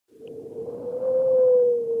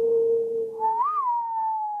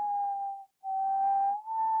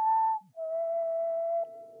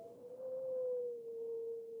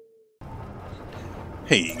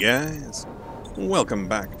Hey guys, welcome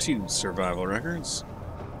back to Survival Records.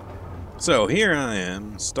 So here I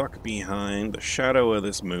am, stuck behind the shadow of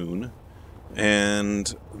this moon,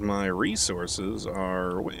 and my resources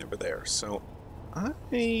are way over there, so I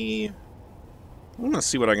want to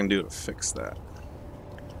see what I can do to fix that.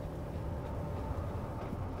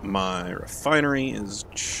 My refinery is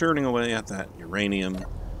churning away at that uranium,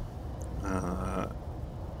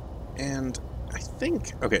 and I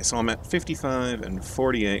think, okay, so I'm at 55 and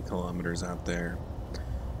 48 kilometers out there,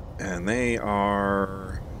 and they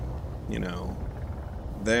are, you know,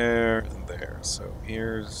 there and there. So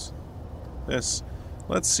here's this.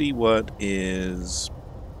 Let's see what is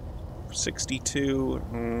 62.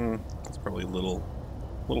 That's probably a little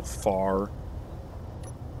far.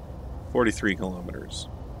 43 kilometers.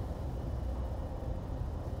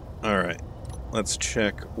 All right, let's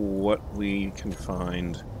check what we can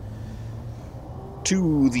find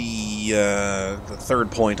to the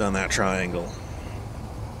third point on that triangle.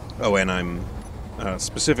 Oh, and I'm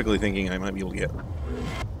specifically thinking I might be able to get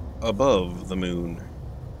above the moon.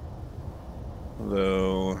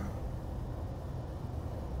 Though,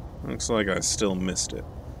 looks like I still missed it.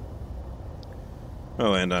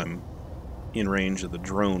 Oh, and I'm in range of the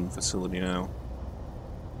drone facility now.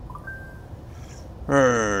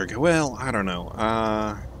 Well, I don't know.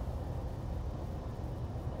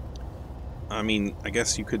 I mean, I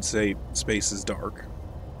guess you could say space is dark.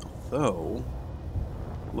 Though,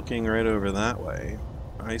 looking right over that way,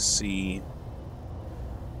 I see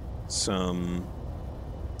some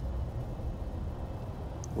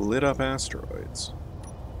lit up asteroids.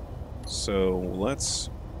 So let's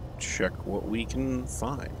check what we can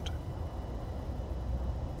find.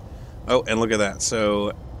 Oh, and look at that.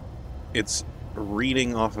 So it's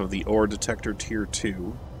reading off of the ore detector tier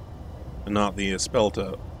 2, and not the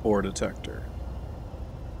Espelta ore detector.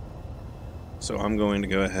 So I'm going to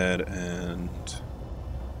go ahead and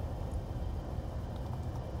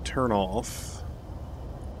turn off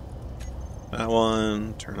that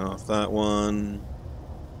one, turn off that one.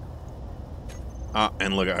 Ah,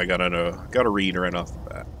 and look, I got a read right off the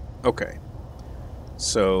bat. Okay.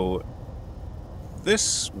 So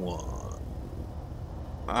this one,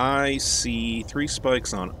 I see 3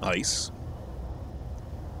 spikes on ice,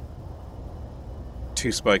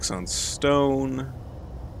 2 spikes on stone,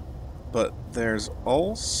 but there's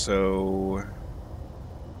also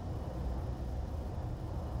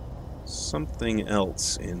something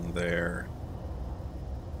else in there.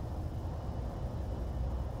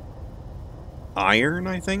 Iron,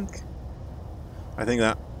 I think? I think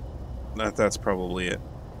that's probably it.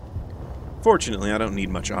 Fortunately, I don't need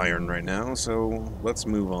much iron right now, so let's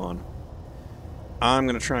move on. I'm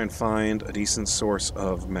going to try and find a decent source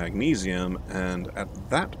of magnesium, and at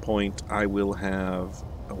that point, I will have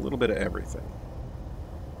a little bit of everything.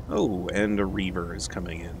 Oh, and a reaver is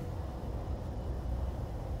coming in.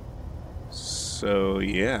 So,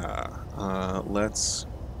 yeah, let's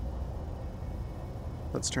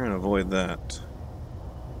try and avoid that.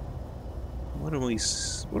 What do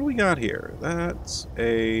we got here? That's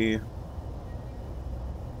a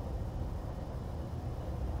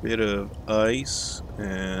bit of ice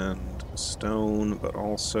and stone, but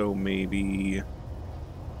also maybe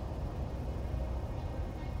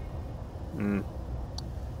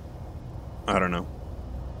I don't know.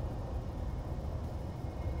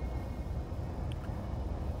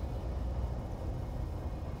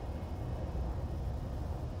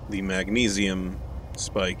 The magnesium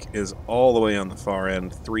spike is all the way on the far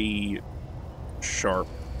end, 3 sharp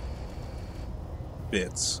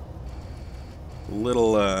bits.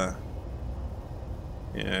 Little, yeah,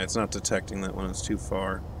 it's not detecting that one, it's too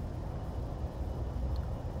far.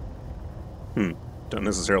 Don't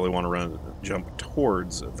necessarily want to jump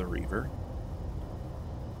towards the reaver.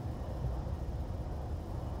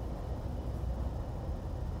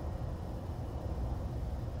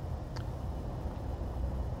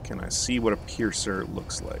 Can I see what a piercer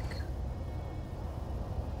looks like?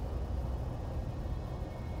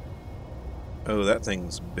 Oh, that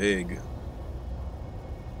thing's big.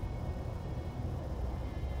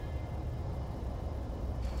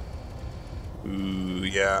 Ooh,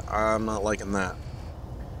 yeah, I'm not liking that.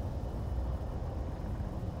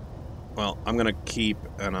 Well, I'm gonna keep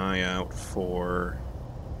an eye out for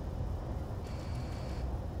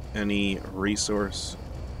any resource.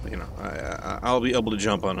 You know, I'll be able to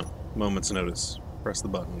jump on a moment's notice. Press the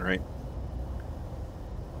button, right?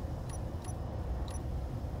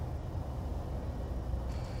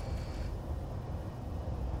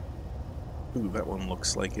 Ooh, that one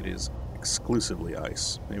looks like it is exclusively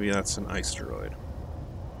ice. Maybe that's an ice asteroid.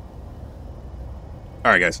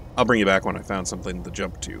 Alright guys, I'll bring you back when I found something to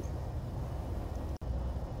jump to.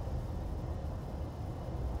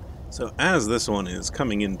 So as this one is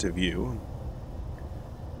coming into view,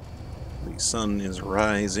 the sun is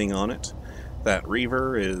rising on it. That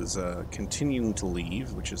reaver is continuing to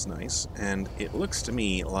leave, which is nice, and it looks to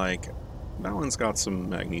me like that one's got some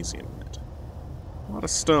magnesium in it. A lot of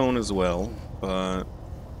stone as well, but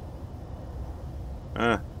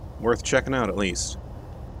worth checking out at least.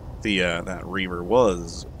 That reaver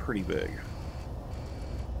was pretty big.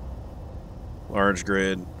 Large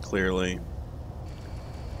grid, clearly.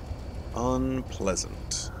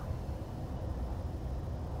 Unpleasant.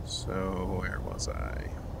 So, where was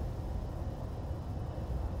I?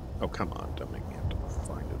 Oh, come on, don't make me have to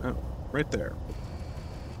find it. Oh, right there.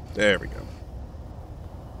 There we go.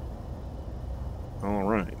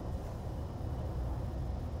 Alright.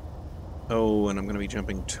 Oh, and I'm going to be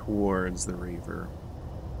jumping towards the reaver.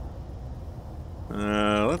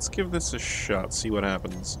 Let's give this a shot, see what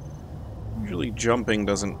happens. Usually jumping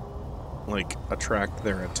doesn't, like, attract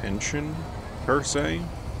their attention, per se.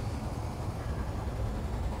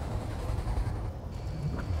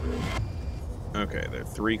 Okay, they're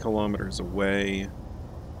 3 kilometers away.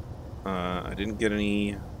 I didn't get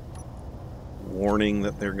any warning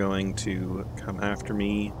that they're going to come after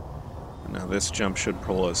me. Now this jump should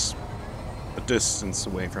pull us a distance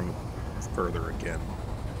away from further again.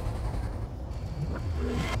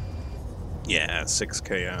 Yeah,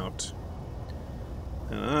 6K out.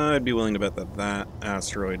 I'd be willing to bet that that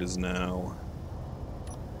asteroid is now...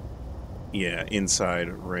 yeah, inside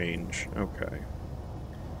range. Okay.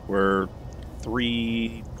 We're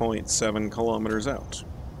 3.7 kilometers out.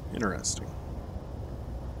 Interesting.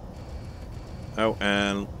 Oh,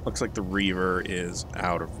 and looks like the reaver is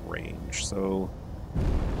out of range, so...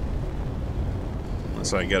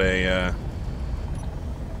 unless I get a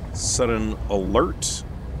sudden alert,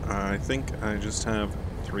 I think I just have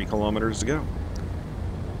 3 kilometers to go.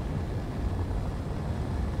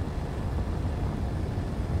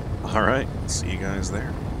 Alright, see you guys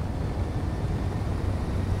there.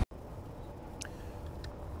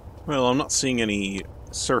 Well, I'm not seeing any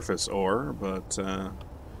surface ore, but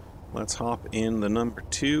let's hop in the number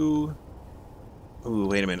 2. Ooh,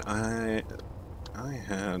 wait a minute. I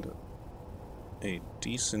had a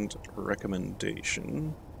decent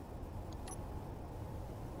recommendation.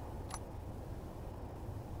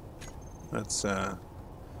 Let's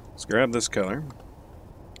grab this color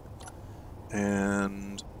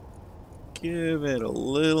and give it a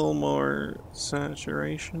little more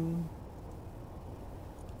saturation,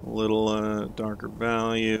 a little darker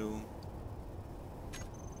value,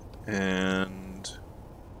 and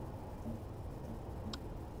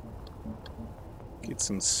get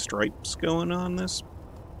some stripes going on this.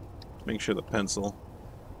 Make sure the pencil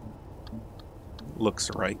looks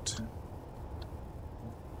right.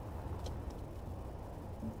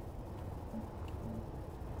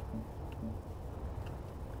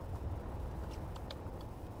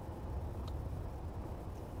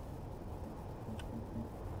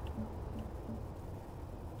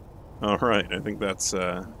 Alright, I think that's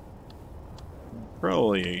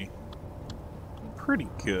probably pretty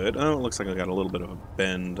good. Oh, it looks like I got a little bit of a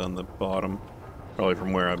bend on the bottom. Probably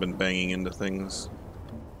from where I've been banging into things.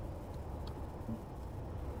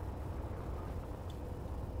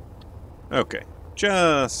 Okay,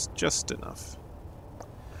 just enough.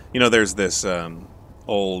 You know, there's this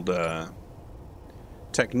old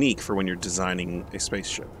technique for when you're designing a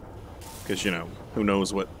spaceship. Because, you know, who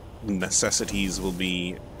knows what necessities will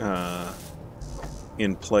be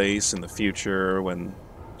in place in the future when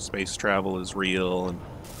space travel is real, and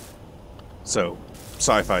so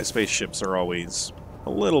sci-fi spaceships are always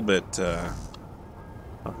a little bit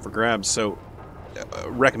up for grabs. So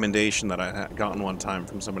a recommendation that I had gotten one time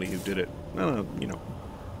from somebody who did it you know,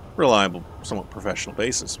 reliable, somewhat professional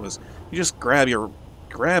basis was you just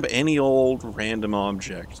grab any old random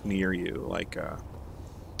object near you, like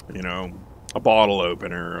you know, a bottle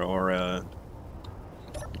opener or a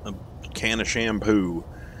can of shampoo,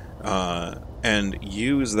 and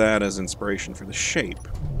use that as inspiration for the shape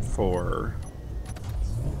for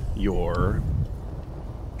your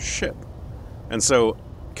ship. And so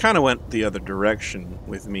kind of went the other direction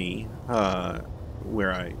with me,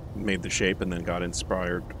 where I made the shape and then got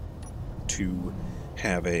inspired to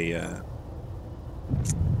have an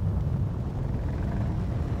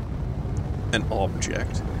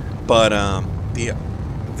object. But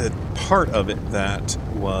the part of it that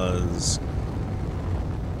was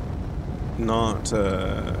not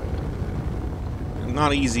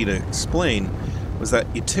easy to explain was that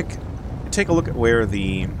you take a look at where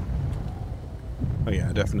the Oh yeah,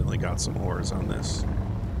 I definitely got some ores on this.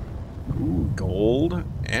 Ooh, gold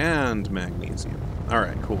and magnesium.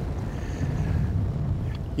 Alright, cool.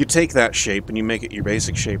 You take that shape and you make it your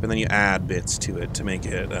basic shape, and then you add bits to it to make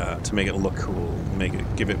it look cool,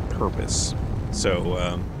 give it purpose.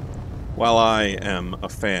 So while I am a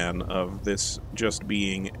fan of this just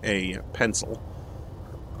being a pencil,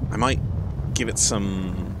 I might give it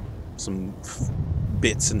some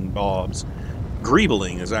bits and bobs.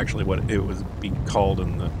 Greebling is actually what it was being called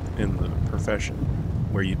in the profession,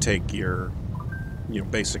 where you take your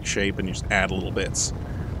basic shape and you just add little bits.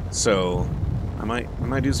 So I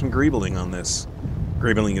might do some greebling on this.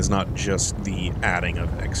 Greebling is not just the adding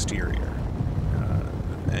of exterior.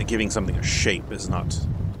 Giving something a shape is not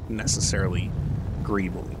necessarily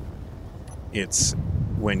greebling. It's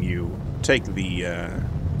when you take the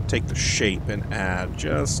shape and add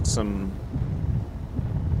just some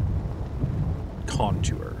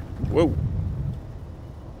contour. Whoa!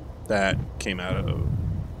 That came out of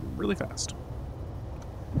really fast.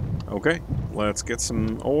 Okay, let's get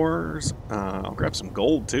some ores. I'll grab some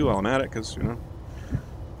gold too while I'm at it, because,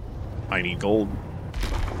 I need gold.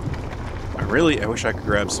 I wish I could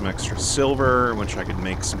grab some extra silver. I wish I could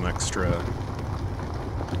make some extra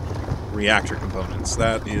reactor components.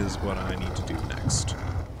 That is what I need to do next.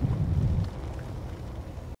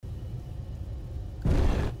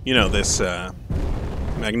 This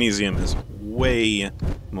magnesium is way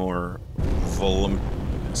more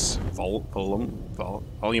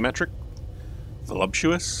volumetric?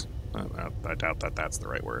 Voluptuous? I doubt that's the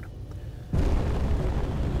right word.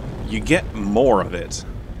 You get more of it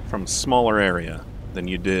from a smaller area than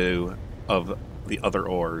you do of the other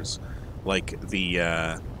ores, like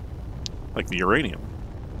the uranium.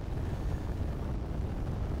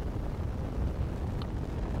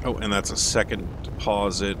 Oh, and that's a second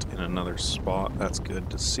deposit in another spot. That's good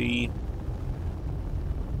to see.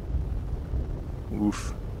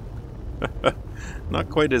 Oof. Not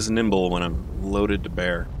quite as nimble when I'm loaded to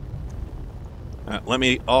bear. Let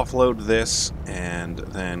me offload this and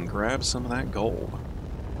then grab some of that gold.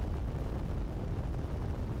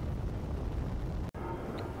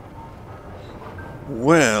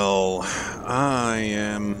 Well, I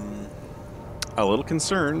am a little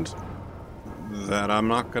concerned that I'm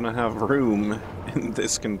not going to have room in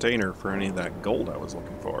this container for any of that gold I was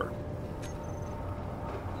looking for.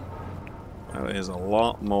 That is a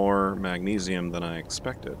lot more magnesium than I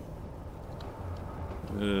expected.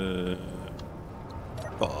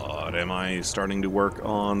 But am I starting to work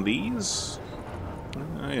on these?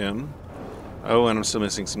 I am. Oh, and I'm still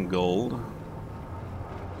missing some gold.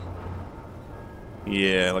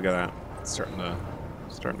 Yeah, look at that. It's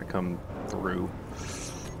starting to come through.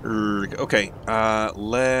 Okay,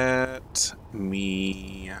 let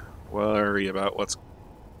me worry about what's...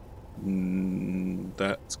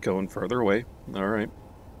 that's going further away. Alright.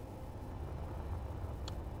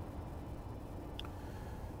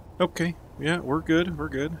 Okay, yeah, we're good, we're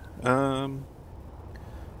good.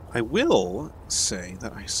 I will say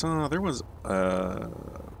that I saw there was a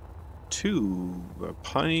tube, a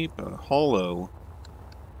pipe, a hollow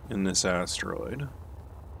in this asteroid.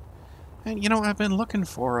 And, I've been looking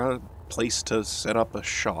for a place to set up a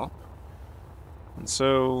shop. And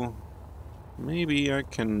so, maybe I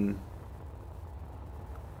can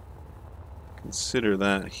consider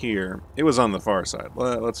that here. It was on the far side.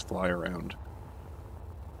 Let's fly around.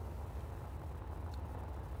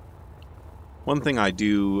 One thing I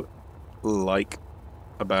do like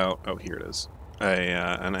about... oh, here it is.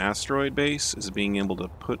 An asteroid base is being able to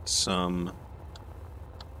put some...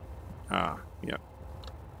 yeah.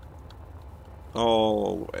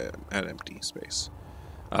 All at empty space.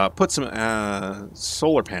 Put some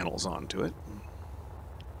solar panels onto it.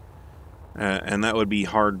 And that would be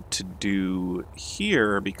hard to do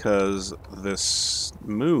here because this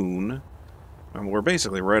moon... we're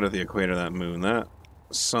basically right at the equator of that moon. That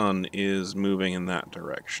sun is moving in that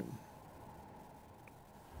direction.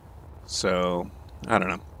 So, I don't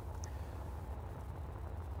know.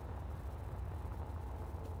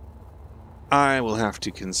 I will have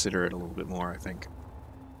to consider it a little bit more, I think.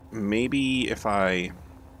 Maybe if I...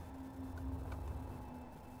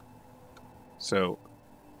 so,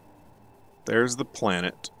 there's the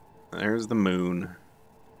planet. There's the moon.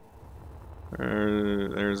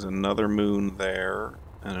 There's another moon there,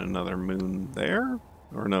 and another moon there?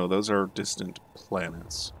 Or no, those are distant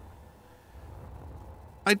planets.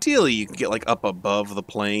 Ideally, you can get like up above the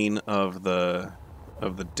plane of the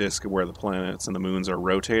disk where the planets and the moons are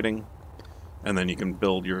rotating, and then you can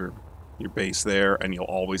build your base there, and you'll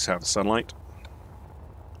always have sunlight.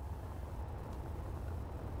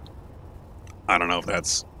 I don't know if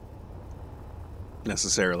that's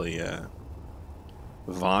necessarily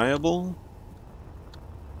viable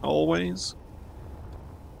always.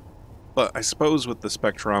 But I suppose with the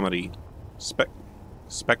spectrometry,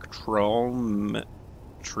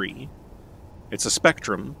 it's a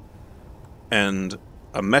spectrum, and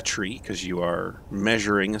a metry, because you are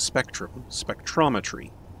measuring a spectrum.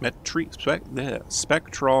 Spectrometry.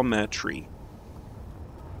 Spectrometry.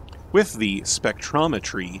 With the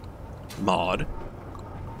spectrometry mod,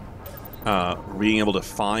 being able to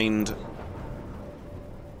find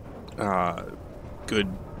good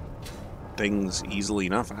things easily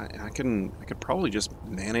enough, I could probably just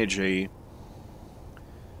manage to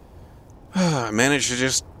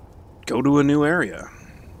just go to a new area,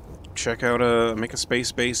 check out make a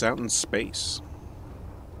space base out in space.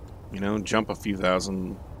 You know, jump a few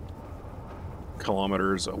thousand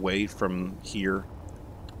kilometers away from here.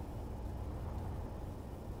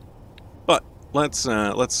 But let's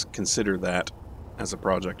consider that as a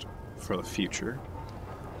project for the future.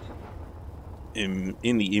 In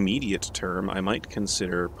the immediate term, I might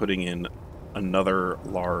consider putting in another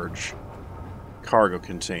large cargo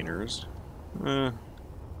containers,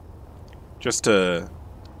 just to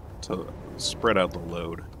spread out the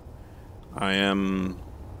load. I am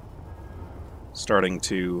starting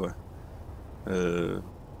to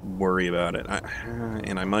worry about it,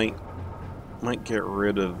 and I might get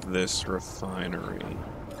rid of this refinery.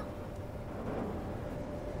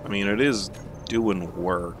 I mean, it is doing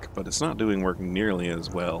work, but it's not doing work nearly as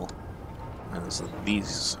well as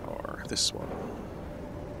these are. This one.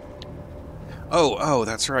 Oh,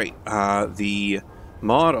 that's right. The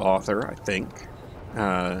mod author, I think,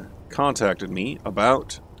 contacted me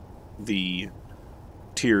about the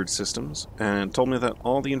tiered systems and told me that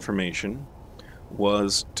all the information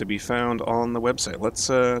was to be found on the website. Let's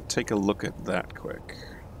take a look at that quick.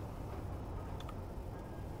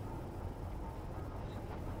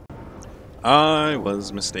 I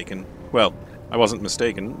was mistaken. Well, I wasn't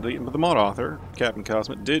mistaken. The mod author, Captain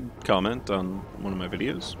Cosmic, did comment on one of my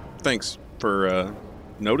videos. Thanks for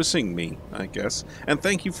noticing me, I guess. And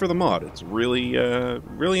thank you for the mod. It's really,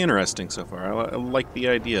 really interesting so far. I like the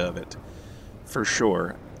idea of it, for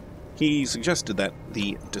sure. He suggested that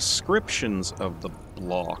the descriptions of the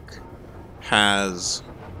block has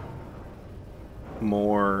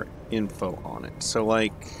more info on it. So,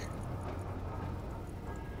 like,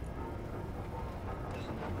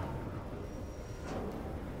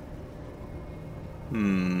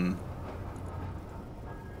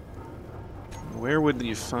 where would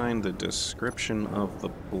you find the description of the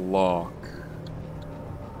block?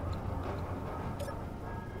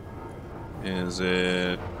 Is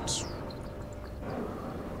it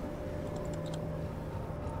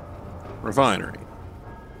refinery?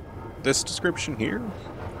 This description here?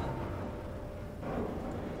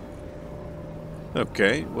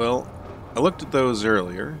 Okay, well, I looked at those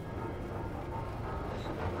earlier,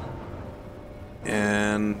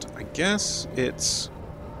 and I guess it's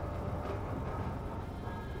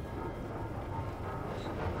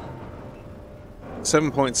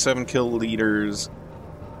 7.7 kiloliters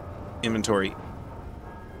inventory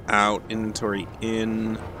out, inventory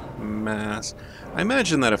in, mass. I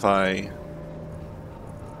imagine that if I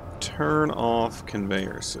turn off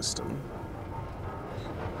conveyor system,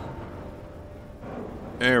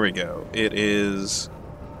 there we go. It is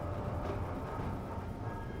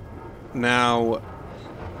now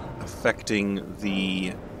affecting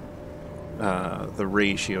the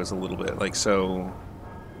ratios a little bit. Like so,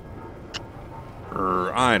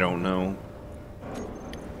 I don't know.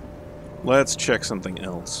 Let's check something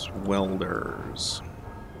else. Welders.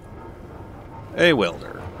 A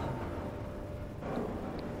welder.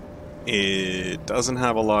 It doesn't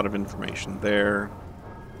have a lot of information there.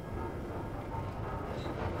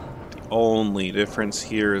 The only difference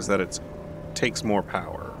here is that it takes more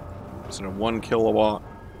power. Instead of 1 kilowatt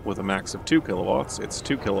with a max of 2 kilowatts, it's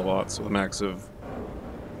 2 kilowatts with a max of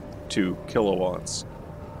 2 kilowatts.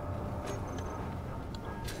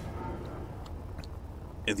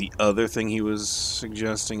 And the other thing he was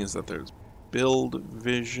suggesting is that there's build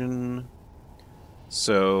vision.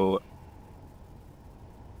 So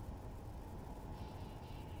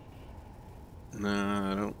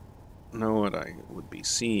I don't know what I would be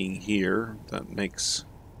seeing here that makes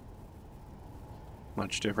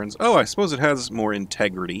much difference. Oh, I suppose it has more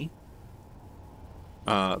integrity.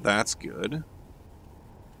 That's good.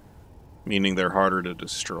 Meaning they're harder to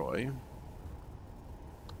destroy.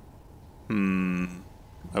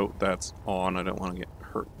 Oh, that's on. I don't want to get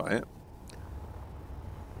hurt by it.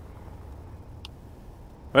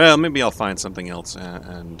 Well, maybe I'll find something else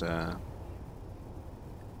and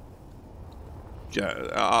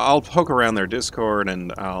I'll poke around their Discord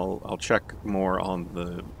and I'll check more on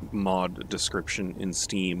the mod description in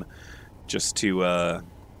Steam just to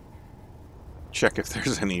check if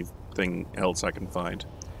there's anything else I can find.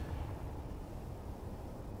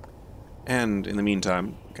 And in the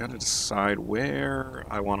meantime, gotta decide where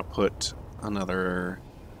I want to put another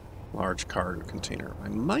large cargo container. I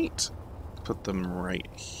might put them right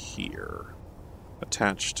here,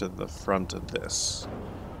 attached to the front of this.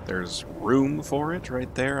 There's room for it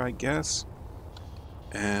right there, I guess.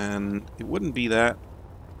 And it wouldn't be that...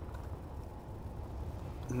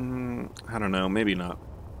 I don't know, maybe not.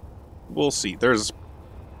 We'll see. There's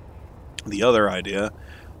the other idea,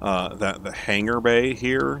 that the hangar bay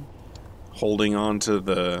here, holding on to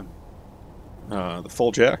the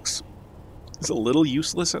full jacks, is a little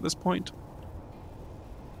useless at this point.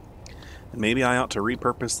 And maybe I ought to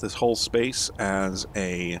repurpose this whole space as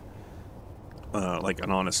a like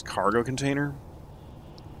an honest cargo container.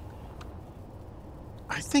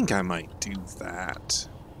 I think I might do that.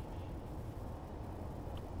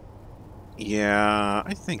 Yeah,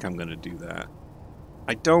 I think I'm gonna do that.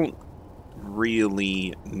 I don't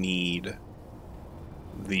really need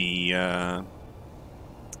the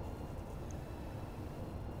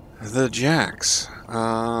jacks.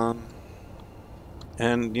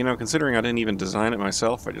 And, you know, considering I didn't even design it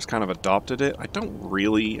myself, I just kind of adopted it, I don't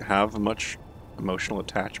really have much emotional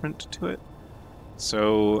attachment to it.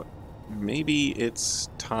 So maybe its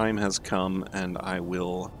time has come and I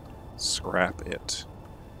will scrap it.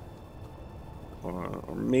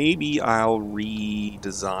 Or maybe I'll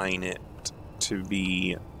redesign it to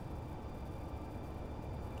be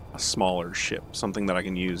a smaller ship, something that I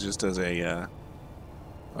can use just as a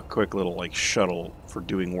quick little like shuttle for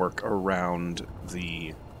doing work around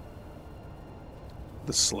the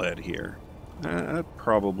sled here. That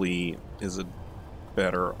probably is a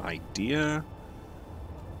better idea.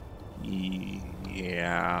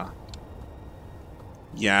 Yeah,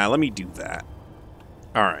 let me do that.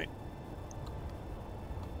 All right.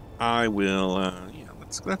 I will. Yeah,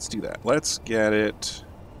 let's do that. Let's get it.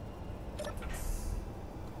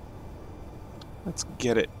 Let's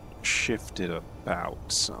get it shifted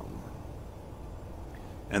about some.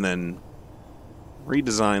 And then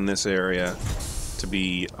redesign this area to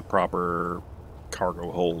be a proper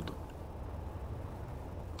cargo hold.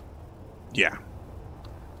 Yeah.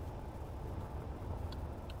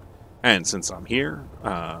 And since I'm here,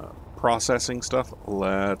 processing stuff,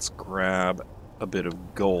 let's grab a bit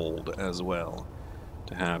of gold as well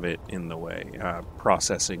to have it in the way,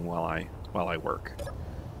 processing while I work.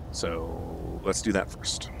 So let's do that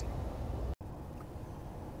first.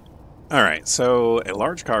 Alright, so a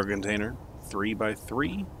large cargo container,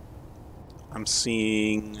 3x3. I'm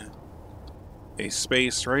seeing a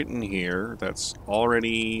space right in here that's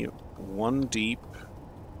already 1 deep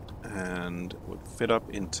and would fit up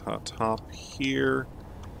into top here,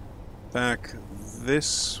 back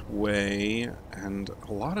this way, and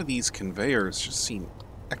a lot of these conveyors just seem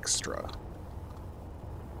extra.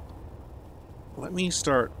 Let me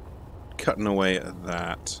start cutting away at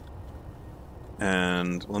that.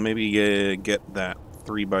 And we'll maybe get that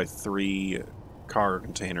 3x3 cargo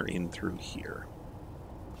container in through here.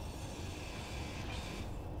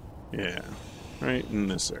 Yeah, right in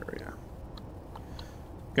this area.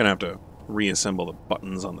 Gonna have to reassemble the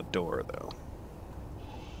buttons on the door, though.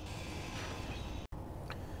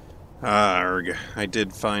 Arg, I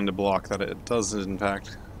did find a block that it does, in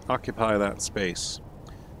fact, occupy that space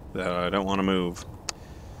that I don't want to move.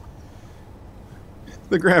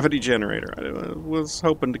 The gravity generator. I was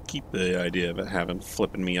hoping to keep the idea of it having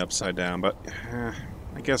flipping me upside down, but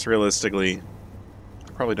I guess realistically,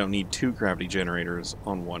 I probably don't need 2 gravity generators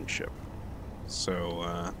on 1 ship.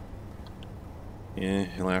 So, yeah,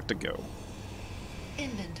 he'll have to go.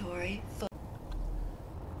 Inventory.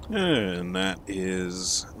 And that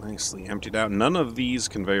is nicely emptied out. None of these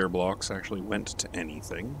conveyor blocks actually went to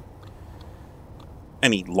anything.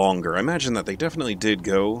 Any longer. I imagine that they definitely did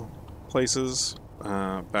go places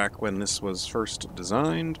back when this was first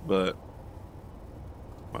designed, but,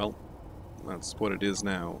 well, that's what it is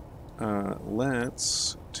now.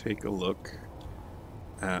 Let's take a look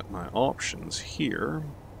at my options here,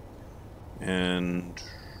 and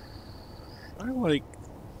I like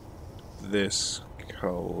this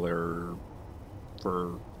color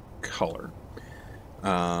for color.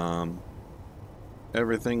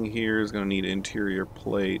 Everything here is going to need interior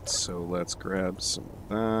plates, so let's grab some of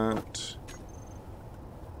that.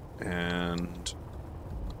 And,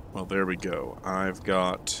 well, there we go. I've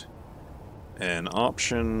got an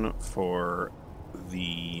option for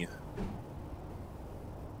the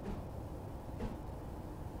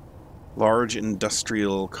Large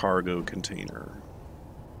industrial cargo container.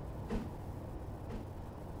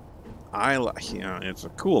 Yeah, it's a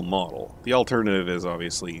cool model. The alternative is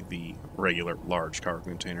obviously the regular large cargo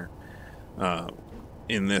container.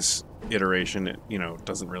 In this iteration, it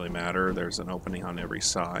doesn't really matter. There's an opening on every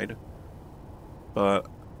side. But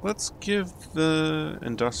let's give the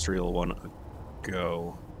industrial one a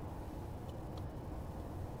go.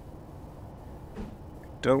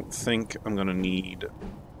 Don't think I'm going to need...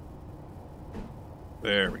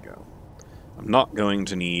 There we go. I'm not going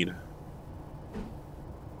to need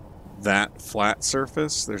that flat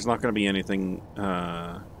surface. There's not going to be anything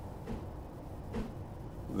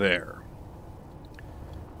there.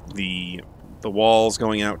 The walls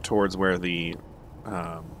going out towards where the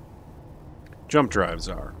jump drives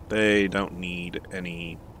are. They don't need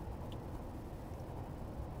any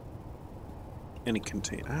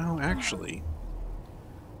contain. Oh, actually,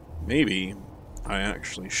 maybe I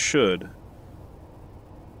actually should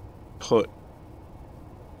put.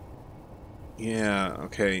 Yeah.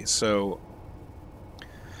 Okay. So,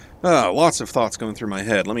 lots of thoughts going through my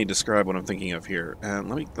head. Let me describe what I'm thinking of here, and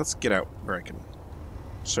let's get out where I can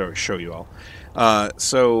show you all.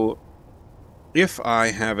 So, if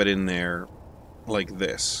I have it in there like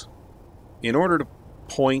this, in order to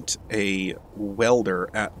point a welder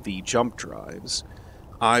at the jump drives,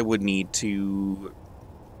 I would need to,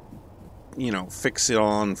 fix it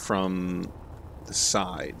on from the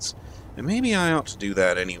sides. And maybe I ought to do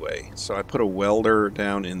that anyway. So I put a welder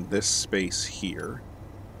down in this space here,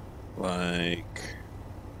 like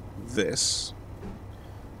this.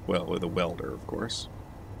 Well, with a welder, of course.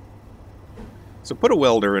 So put a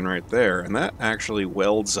welder in right there, and that actually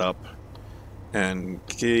welds up and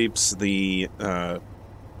keeps the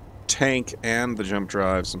tank and the jump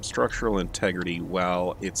drive some structural integrity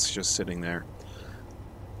while it's just sitting there.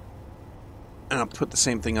 And I'll put the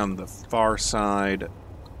same thing on the far side,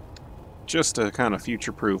 just to kind of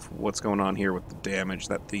future-proof what's going on here with the damage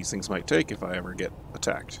that these things might take if I ever get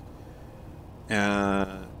attacked.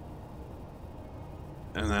 And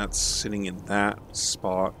that's sitting in that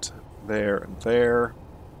spot there and there,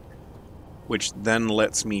 which then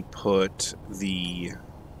lets me put the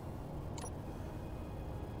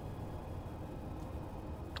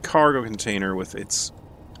cargo container with its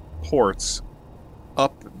ports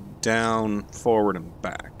up, down, forward, and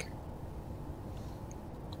back.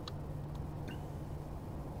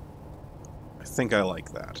 I think I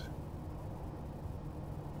like that.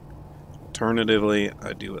 Alternatively,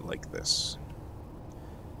 I do it like this,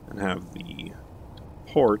 and have the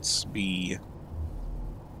ports be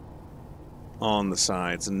on the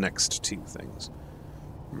sides next to things.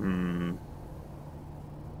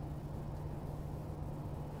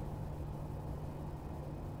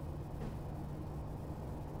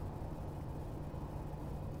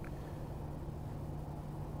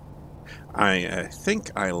 I think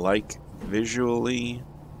I like visually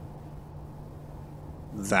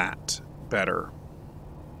that better.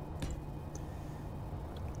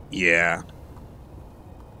 Yeah.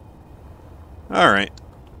 Alright.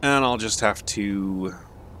 And I'll just have to...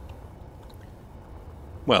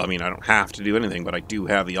 Well, I mean, I don't have to do anything, but I do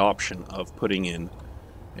have the option of putting in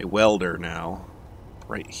a welder now,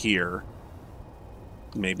 right here.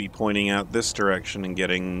 Maybe pointing out this direction and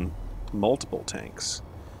getting multiple tanks.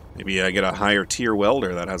 Maybe I get a higher tier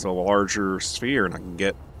welder that has a larger sphere, and I can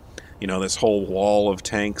get, this whole wall of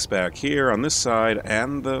tanks back here on this side,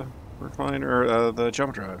 and the refiner, the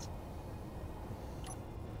jump drive.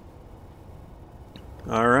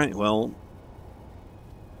 Alright, well,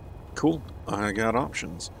 cool. I got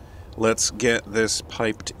options. Let's get this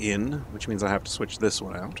piped in, which means I have to switch this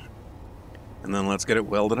one out. And then let's get it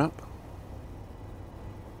welded up.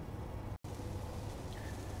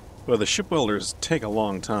 Well, the ship welders take a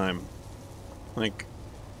long time. Like,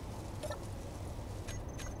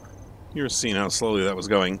 you're seeing how slowly that was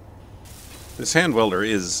going. This hand welder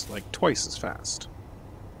is like twice as fast.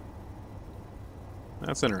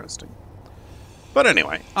 That's interesting. But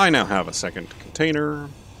anyway, I now have a second container,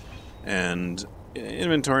 and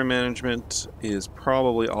inventory management is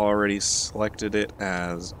probably already selected it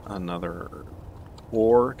as another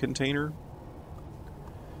ore container.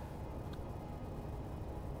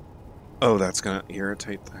 Oh, that's gonna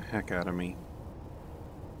irritate the heck out of me.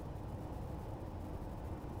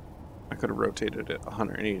 I could have rotated it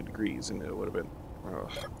 180 degrees and it would have been...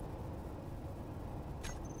 Ugh.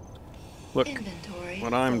 Look,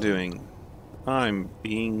 what I'm doing. I'm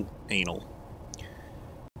being anal.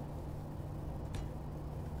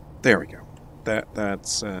 There we go.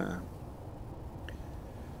 That's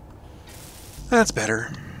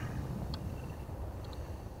better.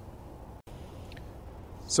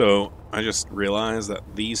 So, I just realized that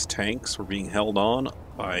these tanks were being held on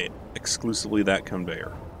by exclusively that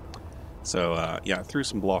conveyor. So, yeah, I threw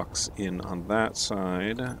some blocks in on that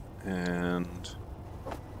side, and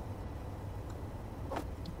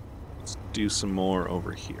let's do some more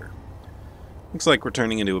over here. Looks like we're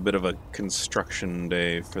turning into a bit of a construction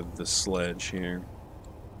day for the sledge here.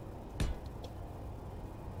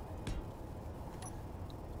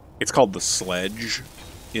 It's called the Sledge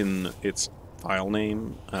in its file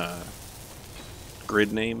name,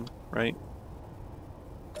 grid name, right?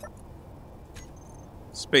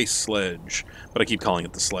 Space Sledge, but I keep calling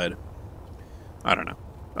it the sled. I don't know.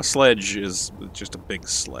 A sledge is just a big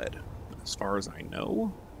sled, as far as I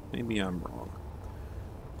know. Maybe I'm wrong.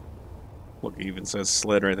 Look, it even says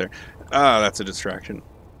sled right there. Ah, that's a distraction.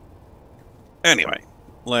 Anyway,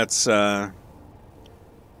 let's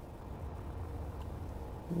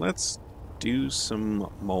do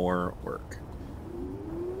some more work.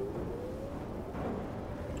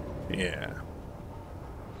 Yeah.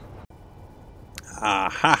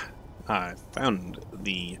 Aha! I found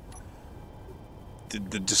the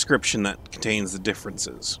description that contains the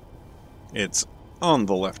differences. It's on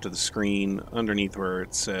the left of the screen, underneath where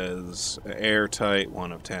it says airtight,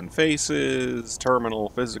 1 of 10 faces, terminal,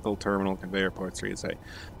 physical terminal, conveyor ports, 3 say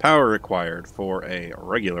power required for a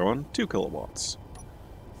regular one, 2 kilowatts.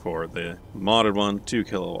 For the modded one, 2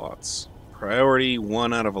 kilowatts. Priority,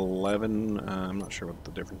 1 out of 11. I'm not sure what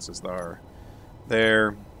the differences are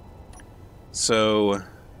there. So,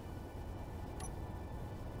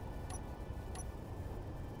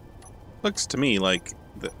 looks to me like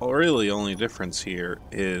the really only difference here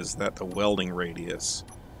is that the welding radius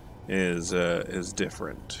is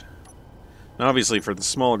different. Now, obviously, for the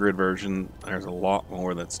small grid version, there's a lot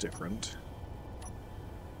more that's different.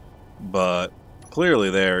 But clearly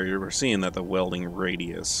there, you're seeing that the welding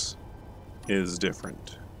radius is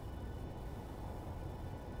different.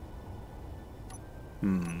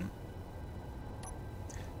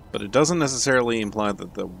 But it doesn't necessarily imply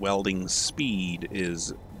that the welding speed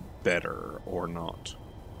is better or not.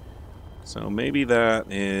 So maybe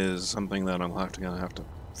that is something that I'm gonna have to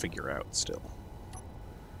figure out still.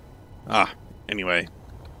 Anyway.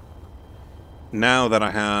 Now that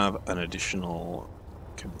I have an additional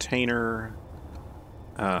container,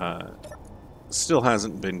 still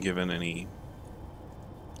hasn't been given any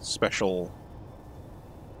special,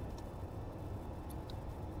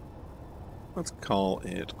 let's call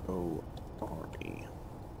it ORE.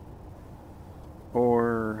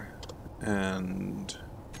 Ore, and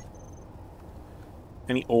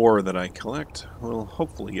any ore that I collect will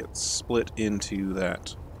hopefully get split into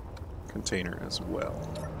that container as well.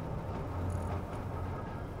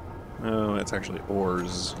 No, it's actually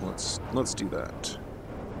ores. Let's do that.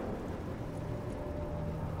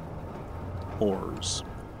 Ores.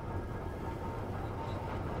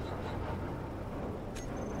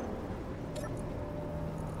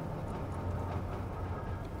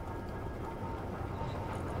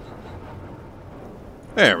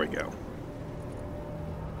 There we go.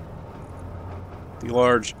 The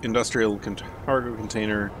large industrial cargo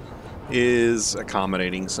container is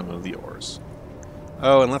accommodating some of the ores.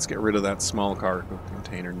 Oh, and let's get rid of that small cargo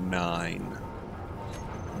container 9.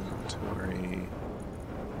 Inventory.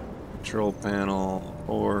 Control panel.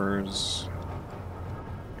 Ores.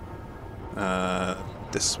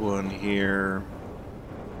 This one here.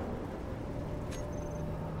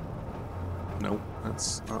 Nope,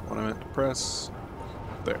 that's not what I meant to press.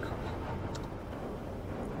 There.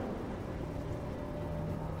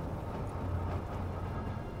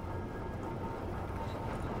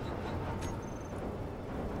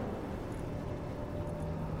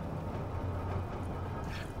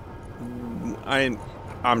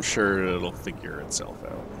 I'm sure it'll figure itself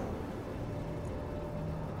out.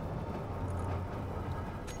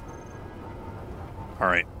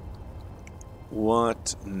 Alright.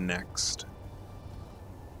 What next?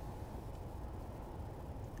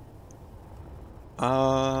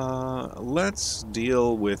 Let's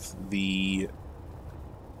deal with the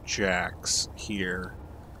jacks here.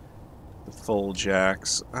 The full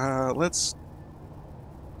jacks. Let's...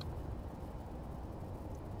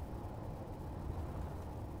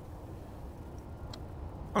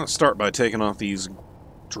 I'm gonna start by taking off these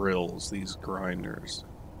drills, these grinders.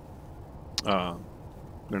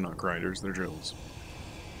 They're not grinders, they're drills.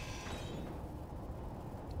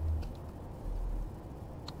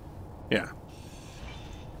 Yeah.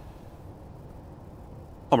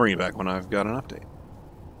 I'll bring you back when I've got an update.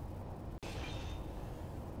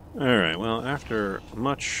 Alright, well, after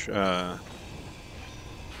much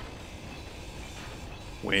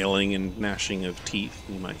wailing and gnashing of teeth,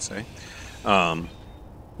 you might say,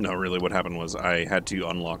 No, really what happened was I had to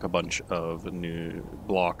unlock a bunch of new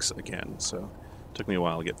blocks again, so it took me a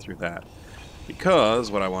while to get through that.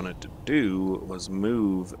 Because what I wanted to do was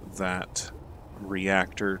move that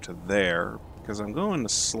reactor to there, because I'm going to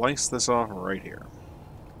slice this off right here.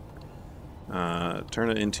 Turn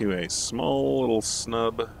it into a small little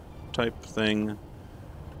snub type thing.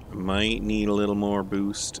 Might need a little more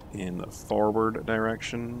boost in the forward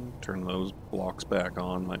direction. Turn those blocks back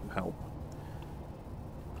on might help.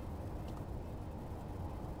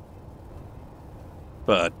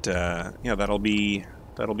 But yeah, that'll be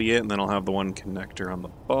it, and then I'll have the one connector on the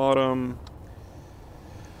bottom.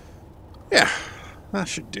 Yeah, that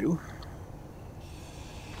should do.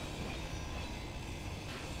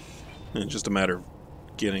 And it's just a matter of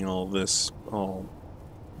getting all this all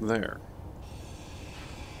there.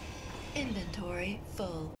 Inventory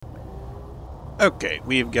full. Okay,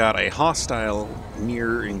 we've got a hostile,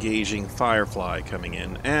 near-engaging Firefly coming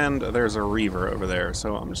in, and there's a Reaver over there,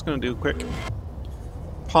 so I'm just going to do a quick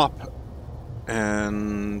pop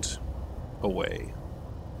and away.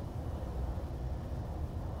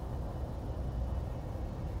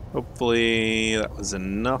 Hopefully that was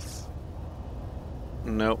enough.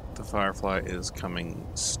 Nope, the Firefly is coming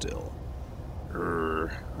still. I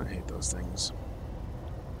hate those things.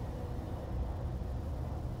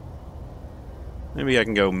 Maybe I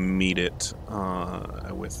can go meet it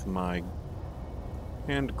with my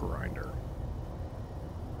hand grinder.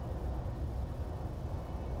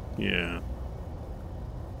 Yeah.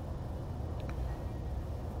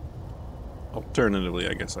 Alternatively,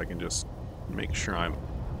 I guess I can just make sure I'm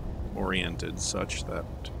oriented such that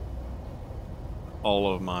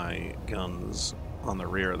all of my guns on the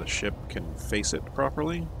rear of the ship can face it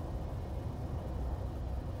properly.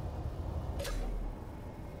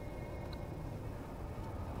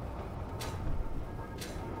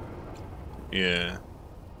 Yeah.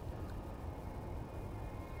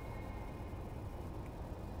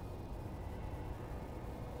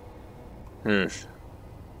 Ugh.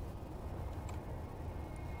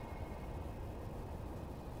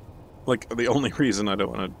 Like, the only reason I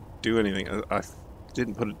don't want to do anything, I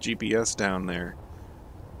didn't put a GPS down there.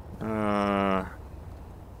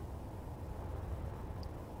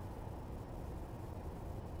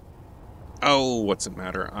 Oh, what's it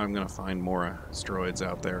matter? I'm gonna find more asteroids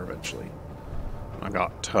out there eventually. I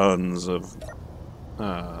got tons of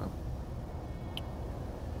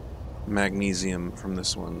magnesium from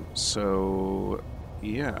this one, so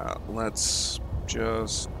yeah, let's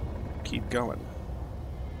just keep going.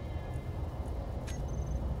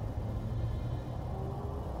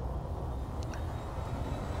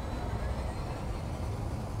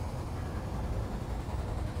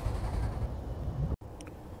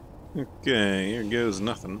 Okay, here goes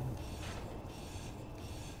nothing.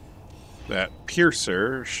 That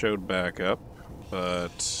piercer showed back up,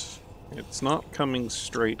 but it's not coming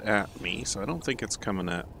straight at me, so I don't think it's coming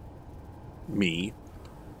at me.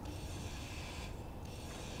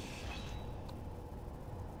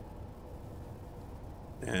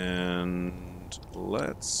 And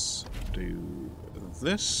let's do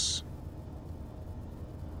this.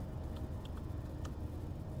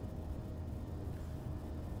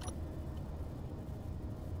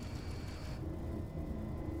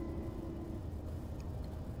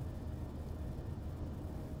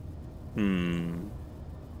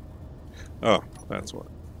 Oh, that's what.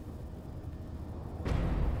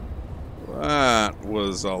 That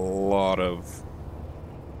was a lot of...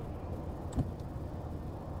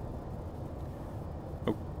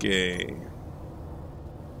 Okay.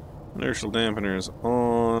 Inertial dampeners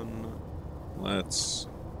on. Let's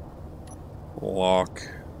lock.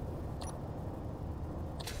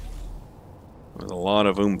 With a lot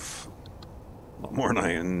of oomph. A lot more than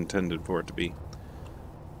I intended for it to be.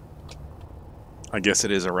 I guess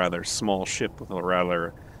it is a rather small ship with a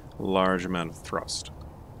rather large amount of thrust.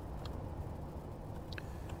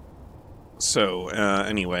 So,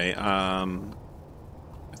 anyway, I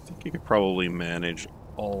think you could probably manage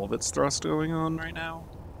all of its thrust going on right now.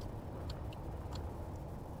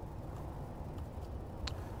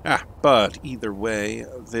 But either way,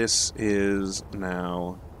 this is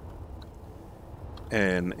now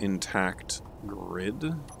an intact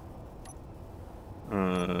grid.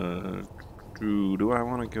 Do I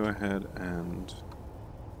want to go ahead and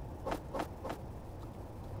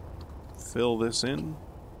fill this in?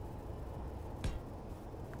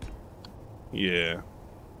 Yeah.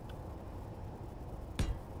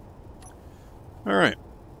 Alright.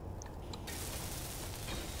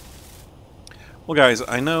 Well, guys,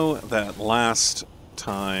 I know that last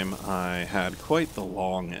time I had quite the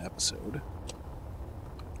long episode.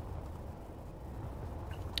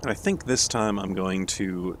 I think this time I'm going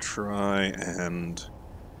to try and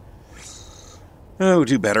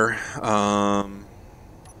do better.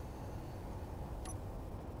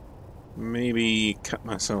 Maybe cut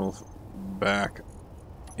myself back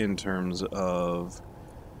in terms of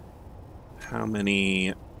how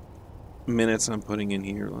many minutes I'm putting in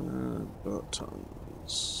here.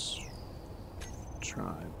 Buttons.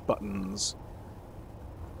 Try buttons.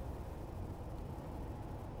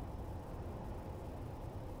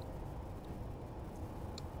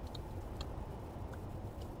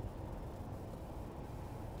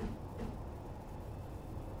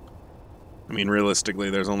 I mean, realistically,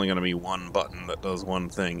 there's only going to be one button that does one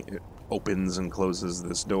thing. It opens and closes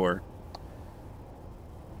this door.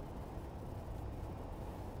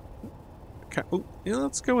 Okay, ooh, yeah,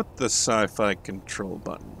 let's go with the sci-fi control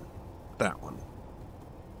button. That one.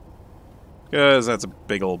 Because that's a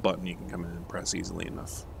big old button you can come in and press easily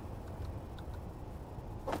enough.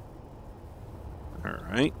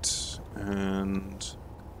 Alright, and...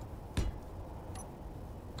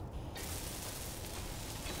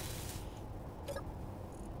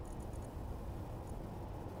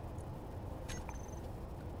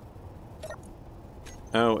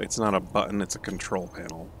 oh, it's not a button, it's a control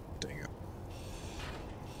panel. Dang it.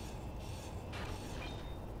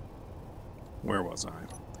 Where was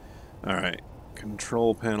I? Alright.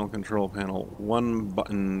 Control panel, one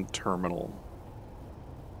button terminal.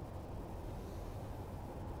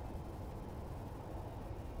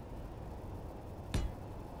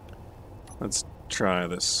 Let's try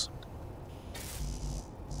this.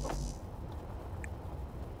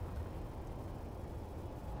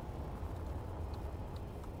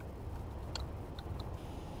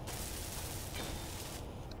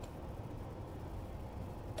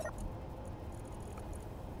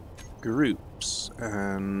 Groups,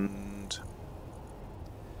 and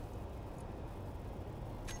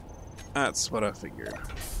that's what I figured.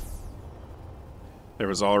 There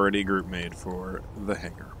was already a group made for the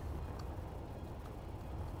hangar.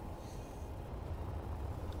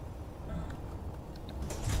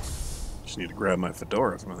 Just need to grab my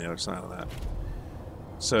fedora from the other side of that.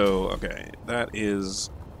 So, okay, that is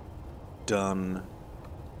done.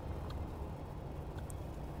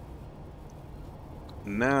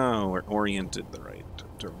 Now we're oriented the right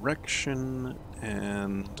direction,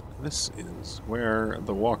 and this is where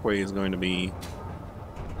the walkway is going to be,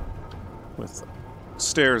 with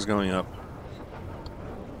stairs going up.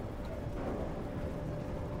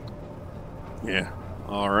 Yeah,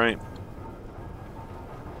 alright.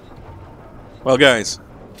 Well, guys,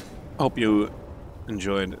 hope you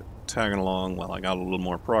enjoyed tagging along while I got a little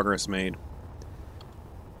more progress made.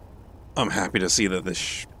 I'm happy to see that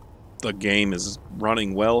the game is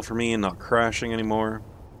running well for me and not crashing anymore.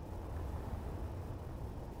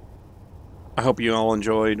 I hope you all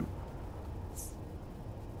enjoyed.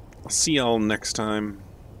 I'll see y'all next time,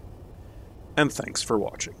 and thanks for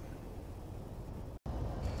watching.